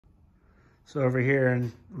So over here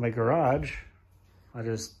in my garage,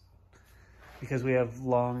 because we have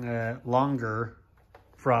longer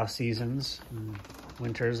frost seasons and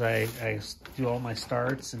winters, I do all my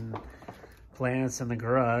starts and plants in the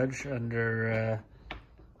garage under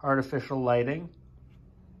artificial lighting.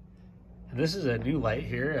 And this is a new light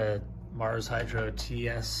here, a Mars Hydro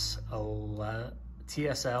TSL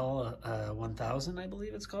 1000, I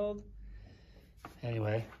believe it's called.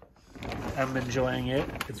 Anyway, I'm enjoying it.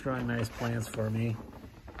 It's growing nice plants for me.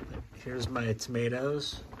 Here's my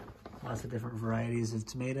tomatoes. Lots of different varieties of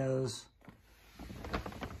tomatoes.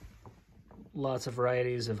 Lots of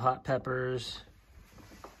varieties of hot peppers.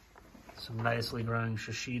 Some nicely growing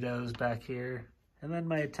shishitos back here. And then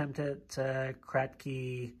my attempt at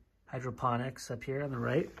Kratky hydroponics up here on the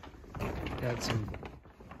right. Got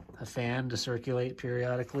a fan to circulate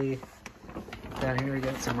periodically. Down here we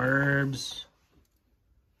got some herbs.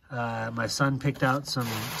 My son picked out some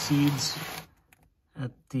seeds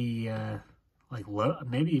at the,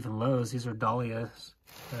 maybe even Lowe's. These are dahlias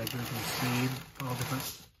that I grew from seed, all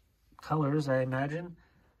different colors, I imagine.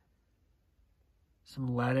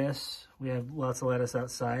 Some lettuce. We have lots of lettuce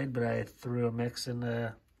outside, but I threw a mix in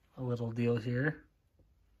a little deal here.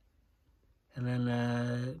 And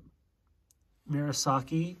then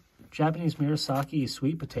Japanese Murasaki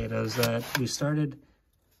sweet potatoes that we started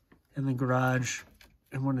in the garage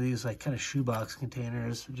in one of these kind of shoebox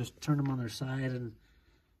containers. We just turned them on their side and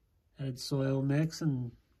added soil mix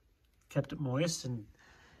and kept it moist, and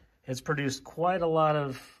it's produced quite a lot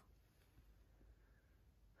of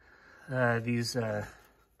these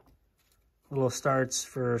little starts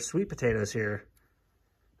for sweet potatoes here.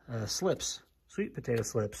 Sweet potato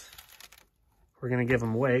slips. We're gonna give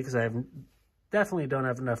them away because I definitely don't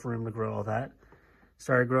have enough room to grow all that.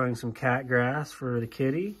 Started growing some cat grass for the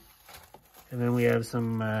kitty. And then we have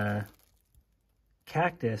some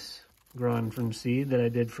cactus growing from seed that I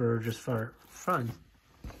did for fun.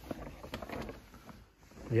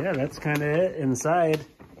 Yeah, that's kind of it inside.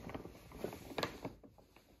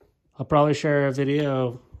 I'll probably share a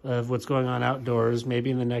video of what's going on outdoors, maybe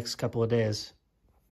in the next couple of days.